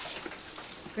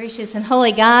Gracious and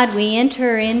holy God, we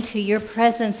enter into your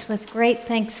presence with great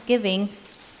thanksgiving.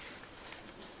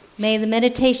 May the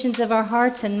meditations of our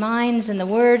hearts and minds and the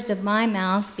words of my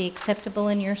mouth be acceptable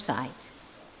in your sight.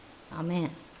 Amen.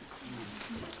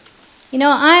 You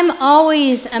know, I'm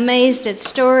always amazed at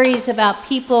stories about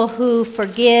people who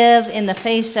forgive in the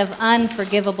face of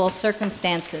unforgivable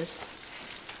circumstances.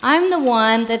 I'm the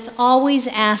one that's always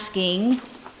asking,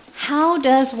 how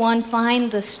does one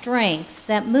find the strength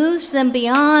that moves them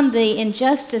beyond the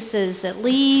injustices that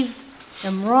leave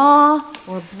them raw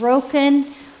or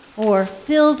broken or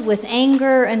filled with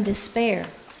anger and despair?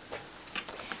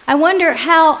 I wonder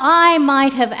how I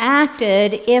might have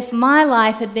acted if my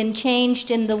life had been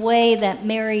changed in the way that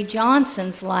Mary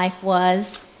Johnson's life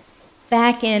was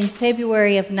back in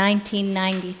February of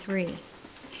 1993.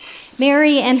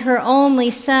 Mary and her only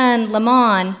son,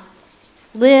 Lamont,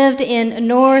 lived in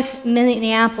North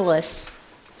Minneapolis,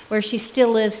 where she still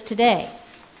lives today.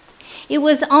 It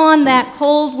was on that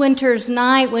cold winter's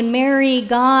night when Mary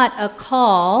got a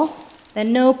call that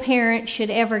no parent should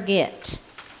ever get.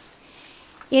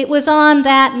 It was on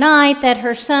that night that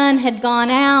her son had gone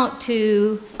out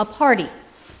to a party,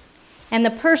 and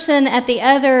the person at the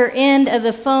other end of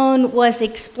the phone was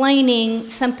explaining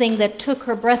something that took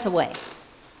her breath away.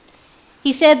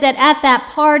 He said that at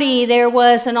that party there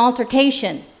was an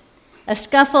altercation. A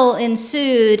scuffle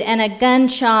ensued and a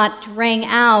gunshot rang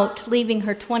out, leaving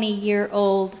her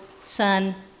 20-year-old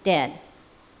son dead.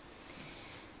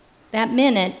 That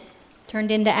minute turned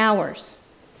into hours.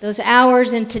 Those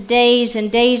hours into days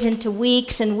and days into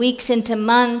weeks and weeks into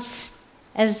months,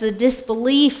 as the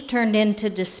disbelief turned into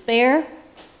despair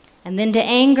and then to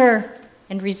anger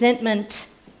and resentment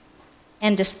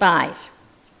and despise.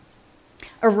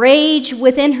 A rage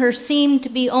within her seemed to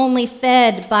be only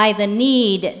fed by the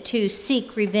need to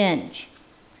seek revenge.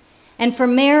 And for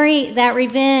Mary, that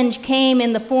revenge came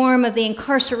in the form of the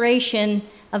incarceration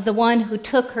of the one who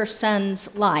took her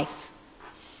son's life.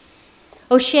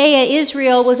 O'Shea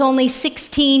Israel was only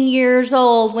 16 years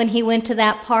old when he went to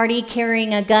that party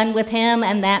carrying a gun with him,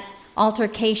 and that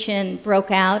altercation broke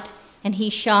out, and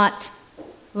he shot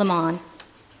Lamont.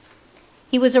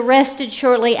 He was arrested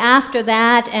shortly after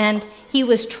that, and he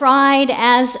was tried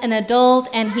as an adult,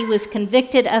 and he was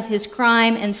convicted of his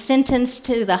crime and sentenced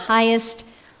to the highest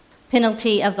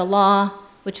penalty of the law,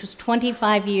 which was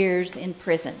 25 years in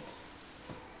prison.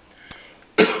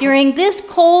 During this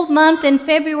cold month in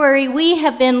February, we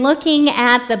have been looking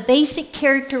at the basic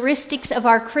characteristics of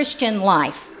our Christian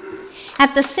life.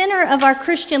 At the center of our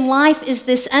Christian life is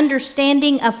this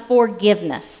understanding of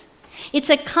forgiveness.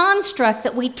 It's a construct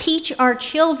that we teach our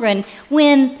children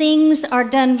when things are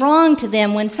done wrong to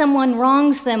them, when someone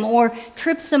wrongs them or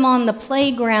trips them on the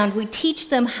playground. We teach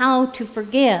them how to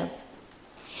forgive.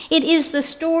 It is the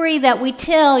story that we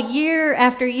tell year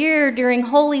after year during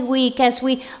Holy Week as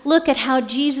we look at how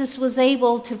Jesus was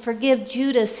able to forgive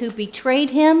Judas who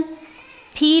betrayed him,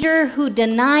 Peter who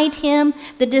denied him,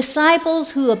 the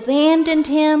disciples who abandoned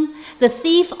him, the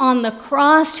thief on the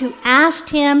cross who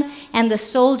asked him, and the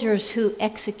soldiers who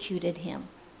executed him.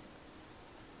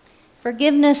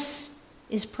 Forgiveness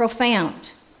is profound.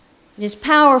 It is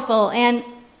powerful, and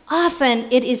often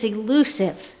it is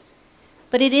elusive.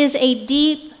 But it is a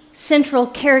deep, central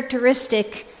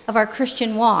characteristic of our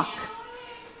Christian walk.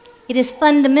 It is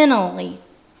fundamentally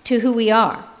to who we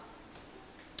are.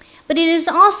 But it is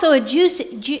also a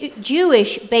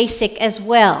Jewish basic as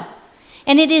well.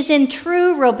 And it is in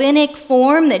true rabbinic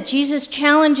form that Jesus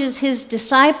challenges his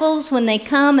disciples when they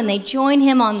come and they join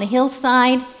him on the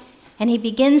hillside, and he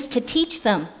begins to teach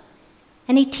them.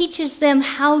 And he teaches them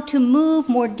how to move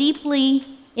more deeply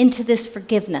into this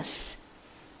forgiveness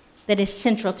that is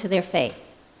central to their faith.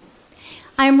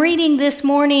 I'm reading this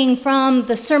morning from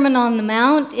the Sermon on the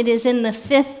Mount. It is in the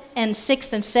 5th and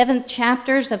 6th and 7th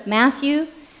chapters of Matthew.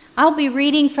 I'll be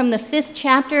reading from the 5th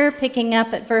chapter, picking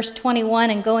up at verse 21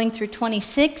 and going through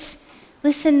 26.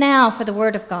 Listen now for the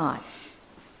word of God.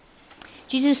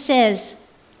 Jesus says,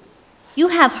 "You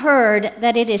have heard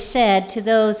that it is said to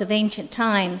those of ancient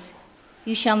times,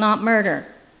 'You shall not murder,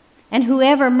 and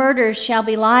whoever murders shall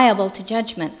be liable to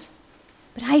judgment.'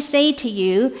 But I say to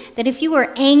you that if you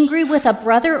are angry with a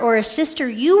brother or a sister,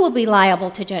 you will be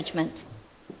liable to judgment.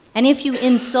 And if you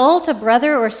insult a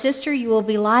brother or sister, you will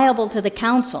be liable to the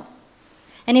council.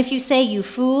 And if you say, 'You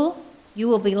fool,' you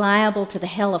will be liable to the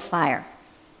hell of fire.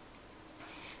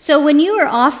 So when you are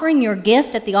offering your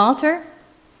gift at the altar,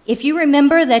 if you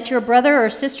remember that your brother or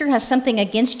sister has something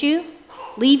against you,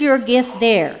 leave your gift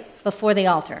there before the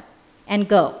altar and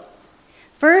go.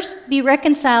 First be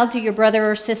reconciled to your brother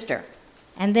or sister,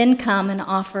 and then come and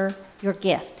offer your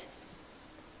gift.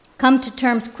 Come to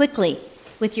terms quickly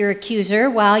with your accuser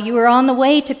while you are on the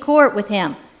way to court with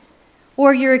him.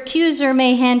 Or your accuser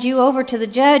may hand you over to the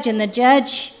judge, and the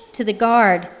judge to the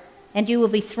guard, and you will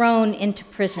be thrown into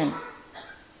prison.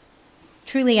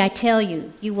 Truly, I tell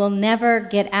you, you will never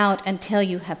get out until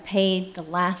you have paid the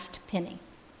last penny.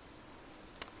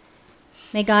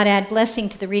 May God add blessing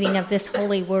to the reading of this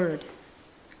holy word.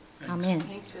 Amen.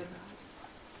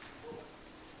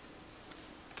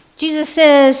 Jesus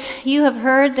says, you have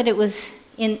heard that it was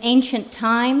in ancient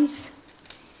times.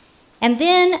 And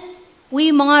then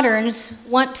we moderns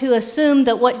want to assume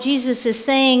that what Jesus is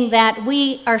saying, that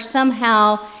we are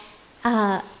somehow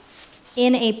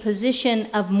in a position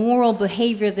of moral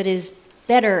behavior that is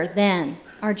better than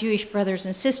our Jewish brothers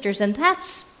and sisters. And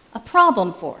that's a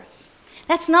problem for us.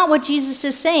 That's not what Jesus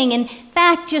is saying. In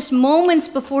fact, just moments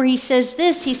before he says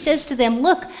this, he says to them,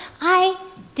 look, I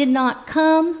did not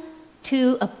come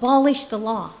to abolish the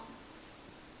law,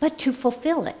 but to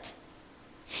fulfill it.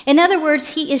 In other words,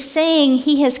 he is saying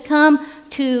he has come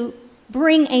to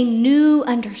bring a new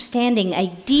understanding, a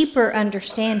deeper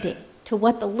understanding to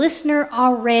what the listener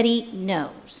already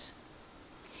knows.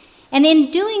 And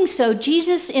in doing so,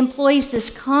 Jesus employs this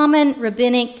common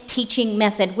rabbinic teaching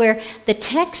method where the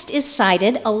text is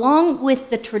cited along with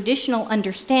the traditional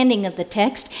understanding of the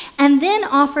text and then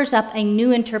offers up a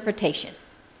new interpretation.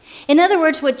 In other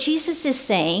words, what Jesus is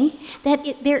saying, that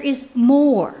there is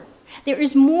more. There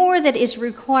is more that is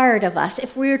required of us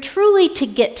if we are truly to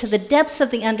get to the depths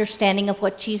of the understanding of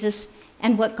what Jesus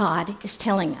and what God is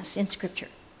telling us in Scripture.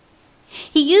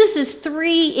 He uses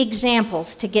 3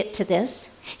 examples to get to this.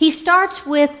 He starts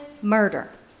with murder.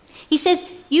 He says,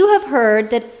 you have heard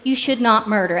that you should not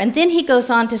murder. And then he goes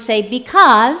on to say,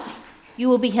 because you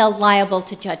will be held liable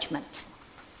to judgment.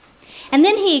 And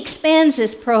then he expands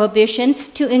this prohibition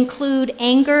to include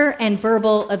anger and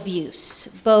verbal abuse,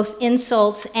 both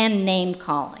insults and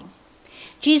name-calling.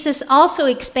 Jesus also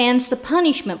expands the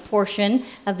punishment portion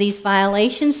of these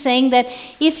violations, saying that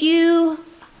if you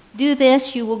do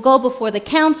this, you will go before the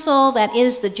council, that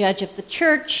is the judge of the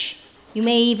church. You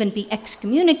may even be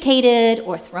excommunicated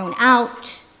or thrown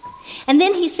out. And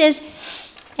then he says,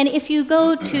 and if you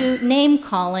go to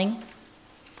name-calling,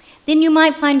 then you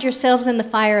might find yourselves in the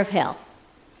fire of hell.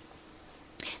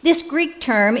 This Greek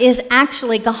term is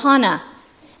actually Gehenna.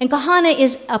 And Gehenna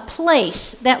is a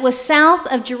place that was south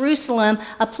of Jerusalem,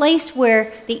 a place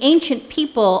where the ancient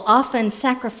people often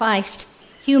sacrificed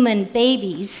human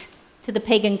babies to the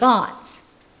pagan gods.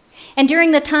 And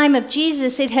during the time of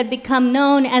Jesus, it had become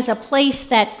known as a place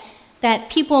that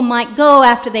people might go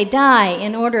after they die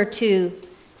in order to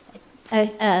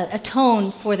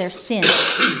atone for their sins.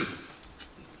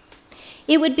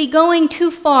 It would be going too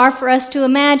far for us to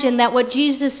imagine that what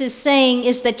Jesus is saying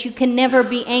is that you can never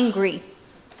be angry.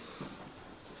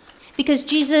 Because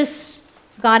Jesus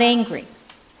got angry.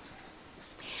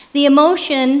 The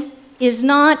emotion is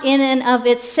not in and of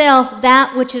itself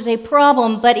that which is a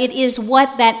problem, but it is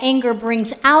what that anger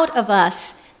brings out of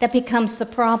us that becomes the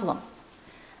problem.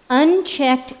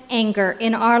 Unchecked anger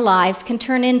in our lives can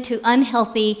turn into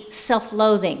unhealthy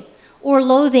self-loathing or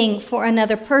loathing for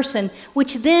another person,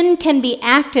 which then can be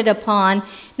acted upon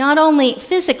not only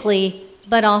physically,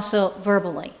 but also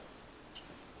verbally.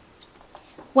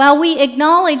 While we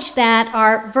acknowledge that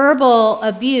our verbal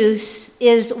abuse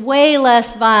is way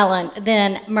less violent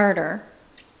than murder,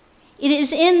 it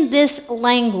is in this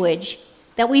language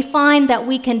that we find that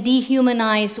we can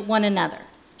dehumanize one another.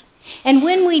 And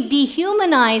when we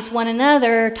dehumanize one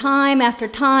another time after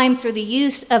time through the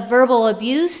use of verbal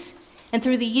abuse and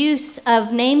through the use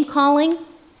of name-calling,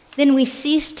 then we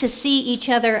cease to see each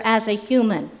other as a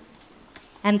human.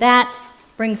 And that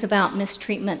brings about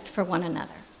mistreatment for one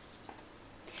another.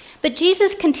 But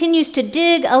Jesus continues to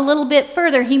dig a little bit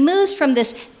further. He moves from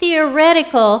this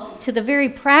theoretical to the very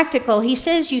practical. He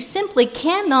says you simply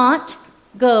cannot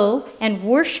go and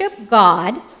worship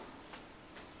God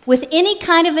with any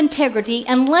kind of integrity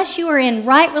unless you are in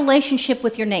right relationship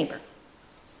with your neighbor,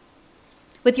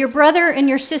 with your brother and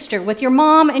your sister, with your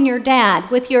mom and your dad,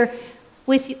 with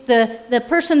the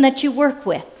person that you work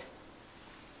with.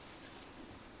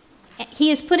 He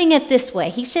is putting it this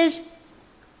way. He says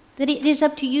that it is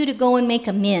up to you to go and make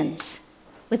amends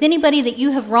with anybody that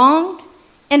you have wronged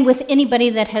and with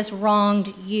anybody that has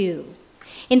wronged you.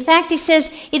 In fact, he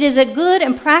says it is a good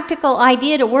and practical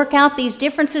idea to work out these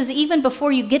differences even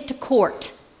before you get to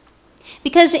court.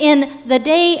 Because in the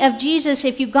day of Jesus,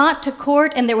 if you got to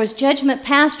court and there was judgment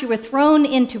passed, you were thrown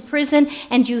into prison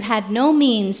and you had no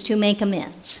means to make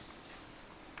amends.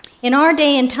 In our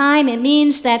day and time, it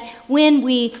means that when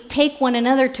we take one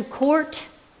another to court,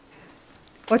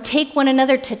 or take one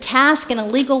another to task in a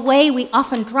legal way, we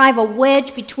often drive a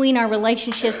wedge between our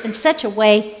relationship in such a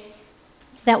way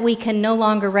that we can no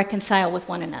longer reconcile with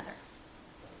one another.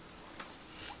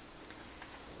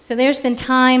 So there's been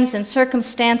times and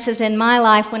circumstances in my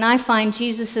life when I find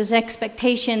Jesus'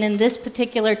 expectation in this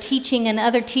particular teaching and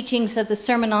other teachings of the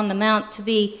Sermon on the Mount to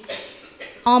be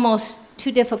almost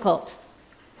too difficult,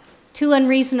 too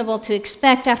unreasonable to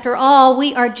expect. After all,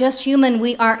 we are just human.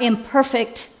 We are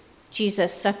imperfect,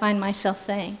 Jesus, I find myself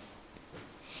saying.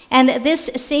 And this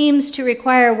seems to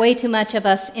require way too much of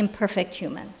us imperfect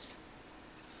humans.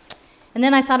 And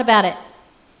then I thought about it.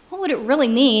 What would it really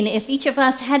mean if each of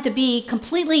us had to be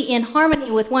completely in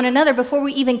harmony with one another before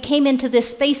we even came into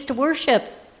this space to worship?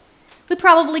 We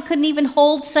probably couldn't even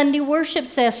hold Sunday worship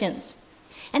sessions.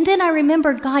 And then I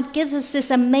remembered God gives us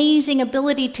this amazing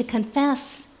ability to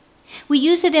confess. We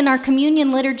use it in our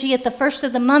communion liturgy at the first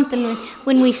of the month, and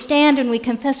when we stand and we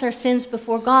confess our sins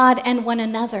before God and one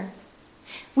another.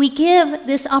 We give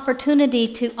this opportunity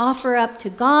to offer up to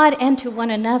God and to one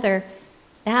another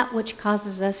that which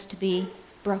causes us to be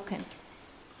broken.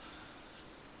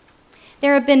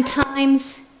 There have been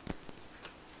times,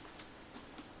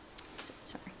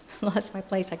 sorry, I lost my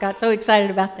place. I got so excited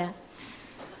about that.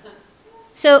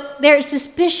 So there's this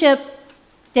Bishop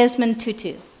Desmond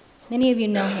Tutu. Many of you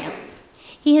know him.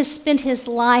 He has spent his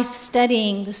life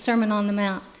studying the Sermon on the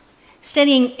Mount,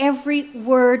 studying every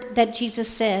word that Jesus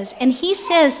says. And he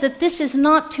says that this is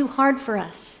not too hard for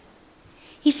us.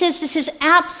 He says this is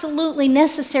absolutely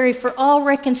necessary for all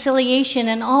reconciliation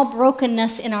and all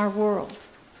brokenness in our world.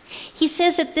 He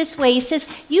says it this way. He says,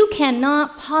 you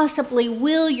cannot possibly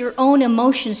will your own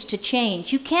emotions to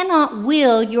change. You cannot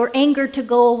will your anger to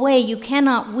go away. You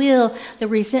cannot will the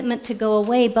resentment to go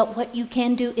away. But what you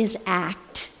can do is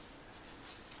act.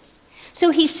 So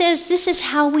he says this is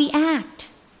how we act.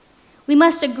 We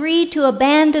must agree to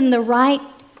abandon the right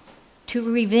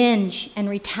to revenge and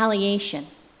retaliation.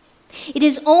 It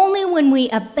is only when we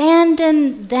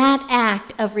abandon that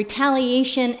act of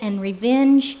retaliation and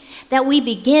revenge that we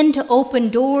begin to open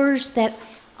doors that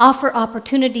offer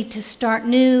opportunity to start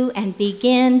new and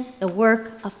begin the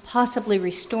work of possibly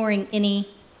restoring any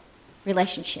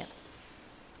relationship.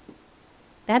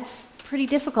 That's pretty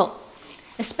difficult,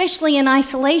 especially in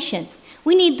isolation.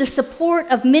 We need the support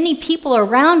of many people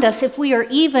around us if we are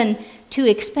even to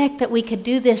expect that we could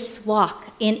do this walk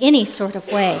in any sort of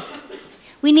way.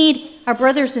 We need our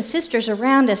brothers and sisters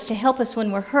around us to help us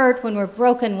when we're hurt, when we're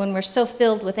broken, when we're so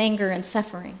filled with anger and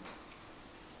suffering.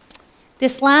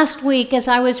 This last week, as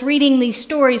I was reading these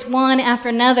stories one after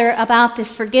another about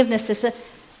this forgiveness, this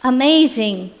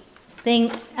amazing thing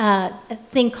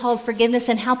called forgiveness,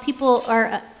 and how people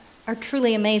are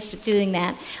truly amazed at doing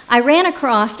that, I ran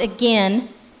across again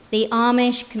the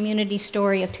Amish community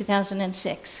story of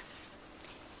 2006.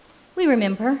 We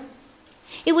remember.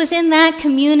 It was in that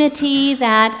community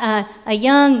that a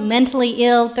young, mentally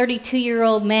ill,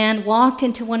 32-year-old man walked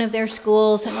into one of their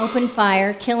schools and opened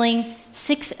fire, killing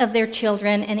 6 of their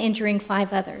children and injuring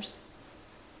 5 others.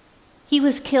 He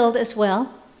was killed as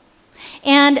well.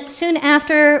 And soon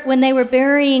after, when they were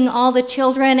burying all the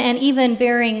children and even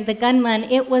burying the gunman,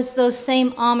 it was those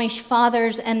same Amish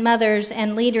fathers and mothers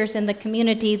and leaders in the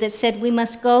community that said, we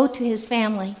must go to his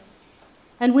family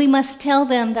and we must tell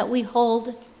them that we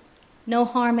hold no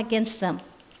harm against them,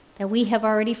 that we have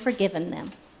already forgiven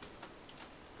them.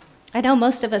 I know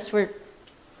most of us were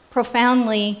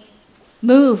profoundly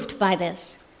moved by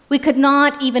this. We could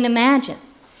not even imagine.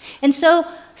 And so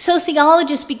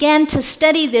sociologists began to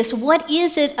study this. What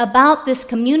is it about this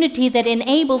community that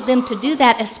enabled them to do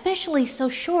that, especially so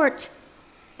short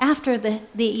after the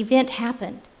event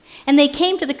happened? And they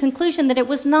came to the conclusion that it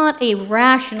was not a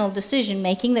rational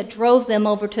decision-making that drove them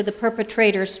over to the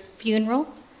perpetrator's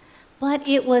funeral, but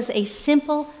it was a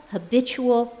simple,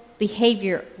 habitual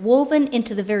behavior woven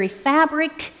into the very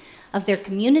fabric of their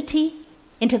community,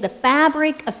 into the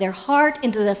fabric of their heart,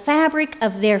 into the fabric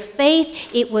of their faith.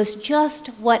 It was just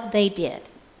what they did.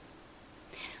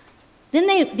 Then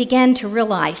they began to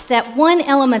realize that one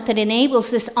element that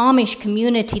enables this Amish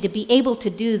community to be able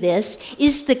to do this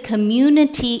is the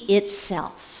community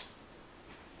itself.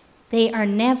 They are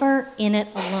never in it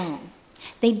alone.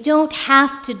 They don't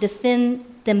have to defend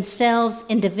themselves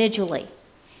individually.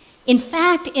 In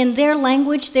fact, in their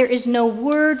language, there is no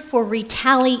word for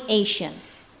retaliation.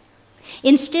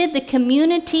 Instead, the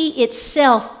community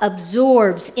itself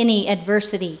absorbs any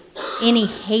adversity, any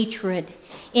hatred,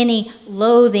 any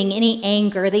loathing, any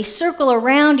anger. They circle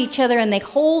around each other and they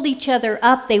hold each other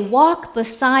up. They walk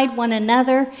beside one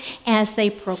another as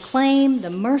they proclaim the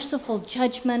merciful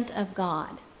judgment of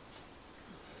God.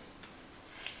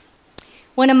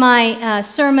 One of my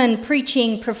sermon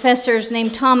preaching professors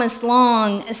named Thomas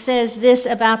Long says this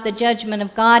about the judgment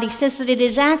of God. He says that it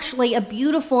is actually a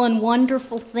beautiful and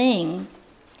wonderful thing.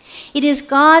 It is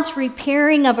God's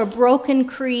repairing of a broken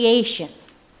creation.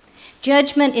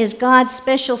 Judgment is God's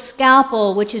special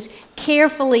scalpel, which is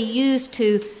carefully used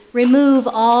to remove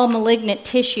all malignant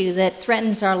tissue that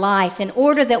threatens our life in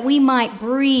order that we might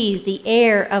breathe the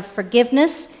air of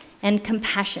forgiveness and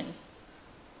compassion.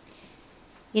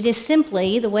 It is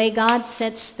simply the way God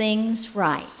sets things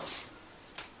right.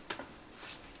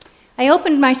 I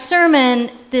opened my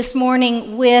sermon this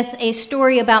morning with a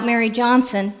story about Mary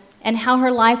Johnson and how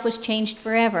her life was changed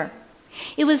forever.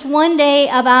 It was one day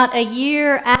about a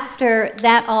year after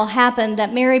that all happened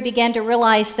that Mary began to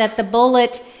realize that the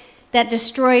bullet that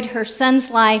destroyed her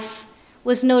son's life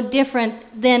was no different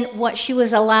than what she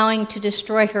was allowing to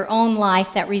destroy her own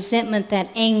life, that resentment, that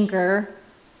anger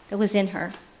that was in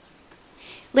her.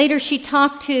 Later, she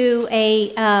talked to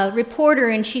a reporter,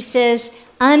 and she says,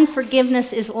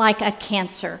 unforgiveness is like a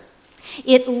cancer.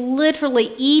 It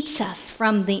literally eats us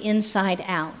from the inside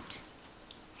out.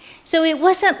 So it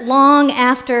wasn't long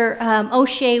after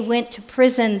O'Shea went to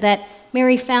prison that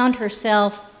Mary found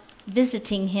herself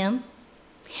visiting him.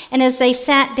 And as they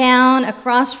sat down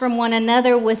across from one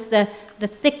another with the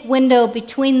thick window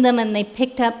between them, and they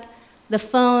picked up the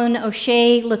phone,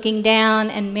 O'Shea looking down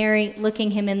and Mary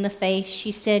looking him in the face,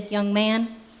 she said, young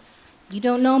man, you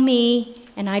don't know me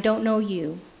and I don't know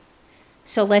you.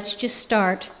 So let's just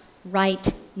start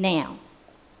right now.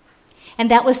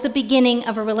 And that was the beginning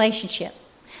of a relationship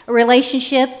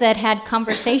that had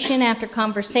conversation after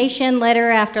conversation,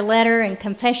 letter after letter, and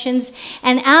confessions.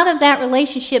 And out of that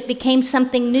relationship became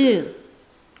something new.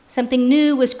 Something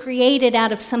new was created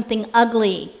out of something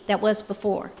ugly that was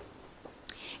before.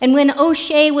 And when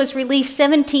O'Shea was released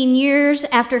 17 years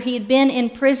after he had been in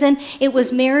prison, it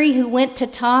was Mary who went to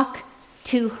talk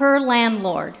to her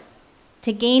landlord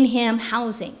to gain him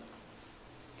housing.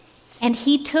 And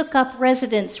he took up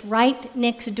residence right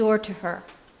next door to her.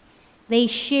 They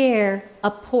share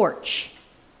a porch,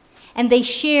 and they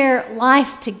share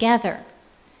life together.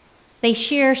 They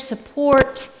share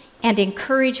support and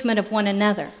encouragement of one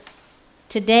another.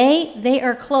 Today, they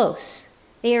are close.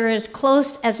 They are as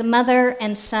close as mother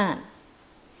and son.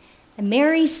 And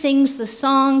Mary sings the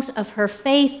songs of her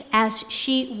faith as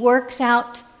she works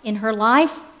out in her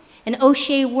life. And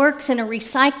O'Shea works in a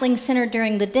recycling center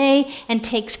during the day and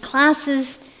takes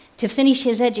classes to finish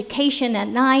his education at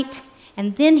night.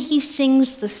 And then he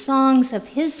sings the songs of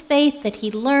his faith that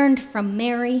he learned from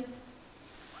Mary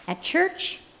at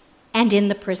church and in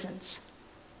the prisons.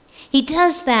 He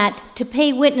does that to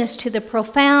pay witness to the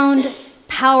profound,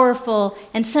 powerful,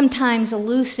 and sometimes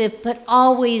elusive, but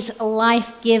always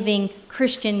life-giving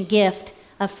Christian gift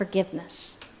of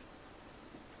forgiveness.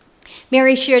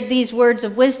 Mary shared these words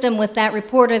of wisdom with that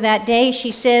reporter that day.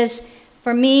 She says,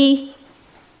 for me,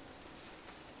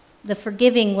 the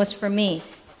forgiving was for me.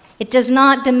 It does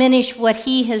not diminish what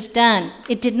he has done.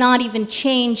 It did not even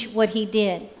change what he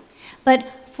did. But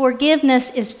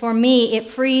forgiveness is for me. It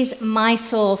frees my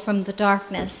soul from the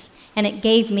darkness, and it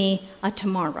gave me a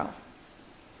tomorrow.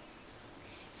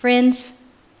 Friends,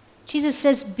 Jesus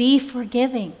says, be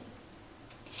forgiving.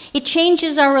 It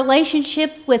changes our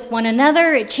relationship with one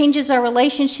another, it changes our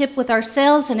relationship with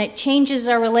ourselves, and it changes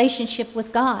our relationship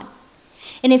with God.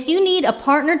 And if you need a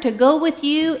partner to go with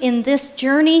you in this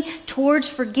journey towards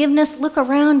forgiveness, look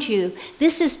around you.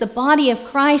 This is the body of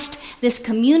Christ, this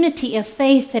community of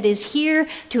faith that is here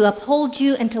to uphold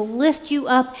you and to lift you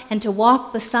up and to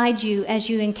walk beside you as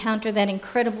you encounter that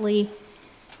incredibly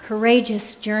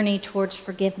courageous journey towards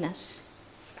forgiveness.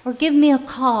 Or give me a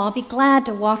call. I'll be glad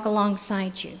to walk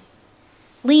alongside you.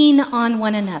 Lean on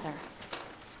one another.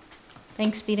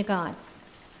 Thanks be to God.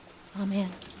 Amen.